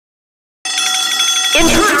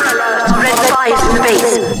Intruder alert! Red spy is in the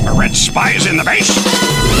base. A red spy is in the base?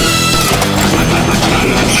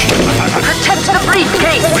 Protect the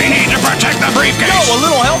briefcase! We need to protect the briefcase! Yo, a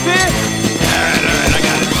little help here? Alright, I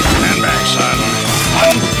got it. Stand back, son.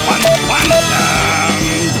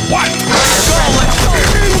 One.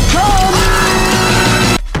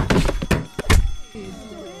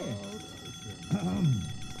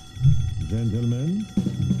 Gentlemen.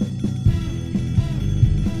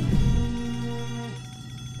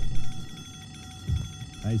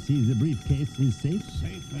 I see the briefcase is safe.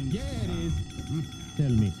 Safe and Yeah, it is. Tell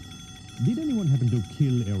me, did anyone happen to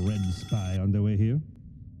kill a red spy on the way here?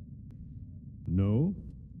 No?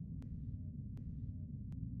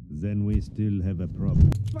 Then we still have a problem.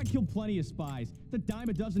 I killed plenty of spies. The dime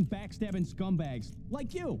a dozen backstabbing scumbags.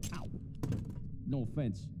 Like you. Ow. No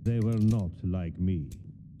offense. They were not like me.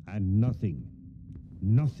 And nothing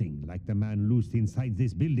like the man loosed inside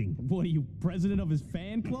this building. What are you, president of his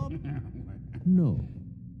fan club? No.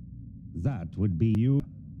 That would be you.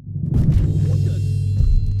 What the?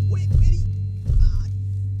 Wait.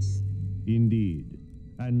 Indeed.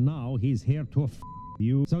 And now he's here to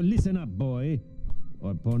you. So listen up, boy.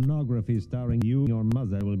 Or pornography starring you and your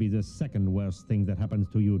mother will be the second worst thing that happens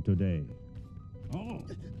to you today. Oh.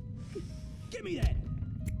 Give me that!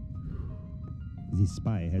 This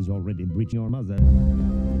spy has already breached your mother.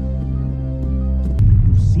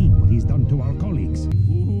 You've seen what he's done to our colleagues.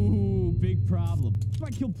 Ooh, big problem. I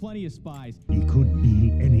killed plenty of spies. He could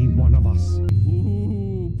be any one of us.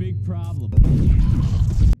 Ooh, big problem.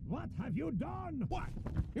 What have you done? What?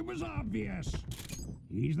 It was obvious.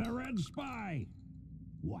 He's the red spy.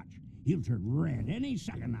 Watch. He'll turn red any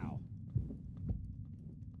second now.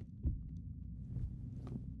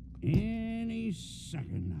 Any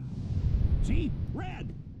second now. See?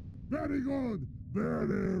 Red. Very good.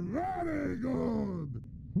 Very good.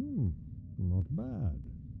 Not bad.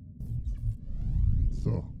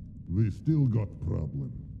 So, we still got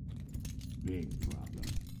problem. Big problem.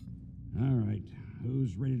 All right.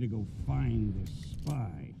 Who's ready to go find this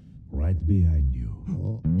spy? Right behind you.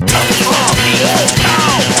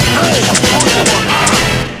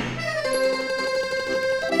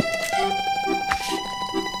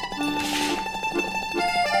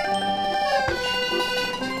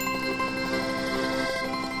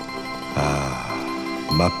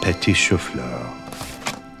 Ma petite chou-fleur.